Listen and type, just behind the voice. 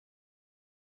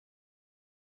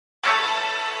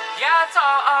Yeah, it's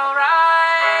all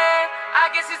alright. I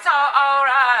guess it's all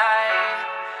alright.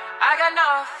 I got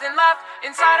nothing left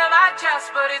inside of my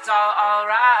chest, but it's all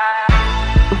alright.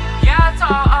 Yeah, it's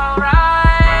all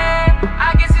alright. I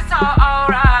guess it's all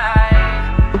alright.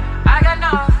 I got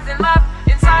nothing left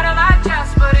inside of my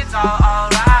chest, but it's all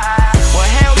alright. Well,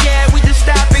 hell yeah, we just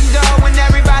stop and go. And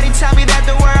everybody tell me that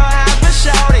the world has for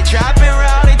show. They drop and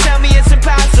roll, they tell me it's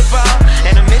impossible.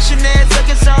 And the mission is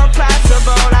looking so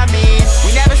impossible. I mean,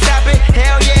 we never stop it.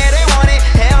 Hell yeah, they want it.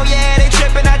 Hell yeah, they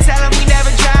tripping. I tell them we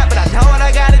never drop, but I know what I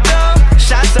gotta do.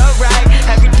 Shine so bright,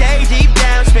 every day deep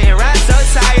down, spinning around so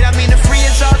tight. I mean, the free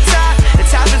is all top, the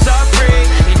top is all free.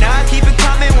 You know I keep it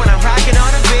coming when I'm rocking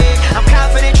on a beat. I'm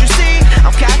confident, you see,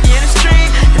 I'm cocky in the street,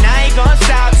 and I ain't gonna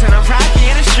stop till I'm rocky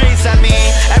in the streets. I mean,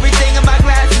 everything in my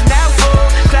glass is now full,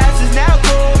 class is now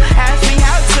cool. Ask me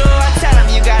how to, I tell them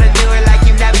you gotta do it like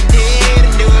you never did,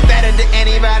 and do it better than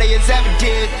anybody has ever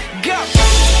did. Go!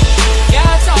 Yeah,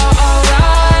 it's all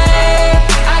alright.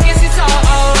 I guess it's all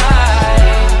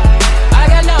alright. I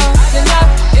got nothing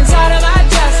left inside of my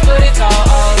chest, but it's all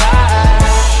alright.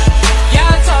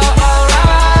 Yeah, it's all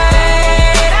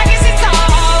alright. I guess it's all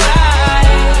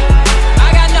alright. I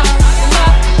got nothing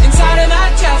left inside of my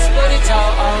chest, but it's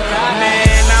all alright.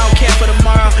 Man, I don't care for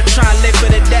tomorrow, tryna live for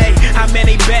the day. How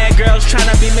many bad girls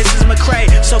tryna be Mrs. McCray?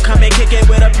 So come and kick it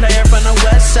with a player from the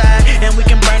west side, and we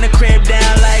can burn the crib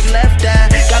down like Left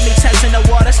Eye. Got me testing the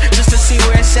waters just to see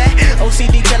where it's at.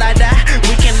 OCD till I die,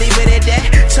 we can leave it at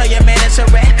that. Tell your man it's a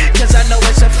rat, cause I know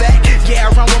it's a fact. Yeah,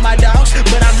 I run with my dogs,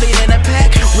 but I'm leading the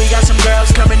pack. We got some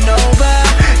girls coming over,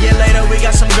 yeah, later we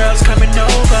got some girls coming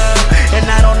over. And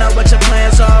I don't know what your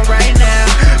plans are right now,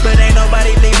 but ain't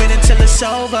nobody leaving until it's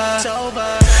over.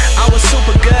 I was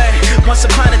super good once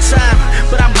upon a time,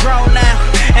 but I'm grown now,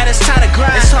 and it's time to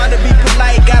grind. It's hard to be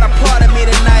polite, got a part of me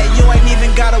tonight. You ain't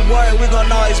even gotta worry, we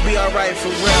gon' always be alright for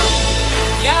real.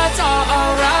 Yeah, it's all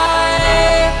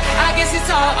alright. I guess it's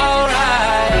all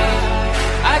alright.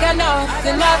 I got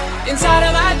nothing left inside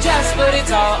of my chest, but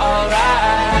it's all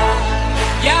alright.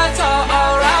 Yeah, it's all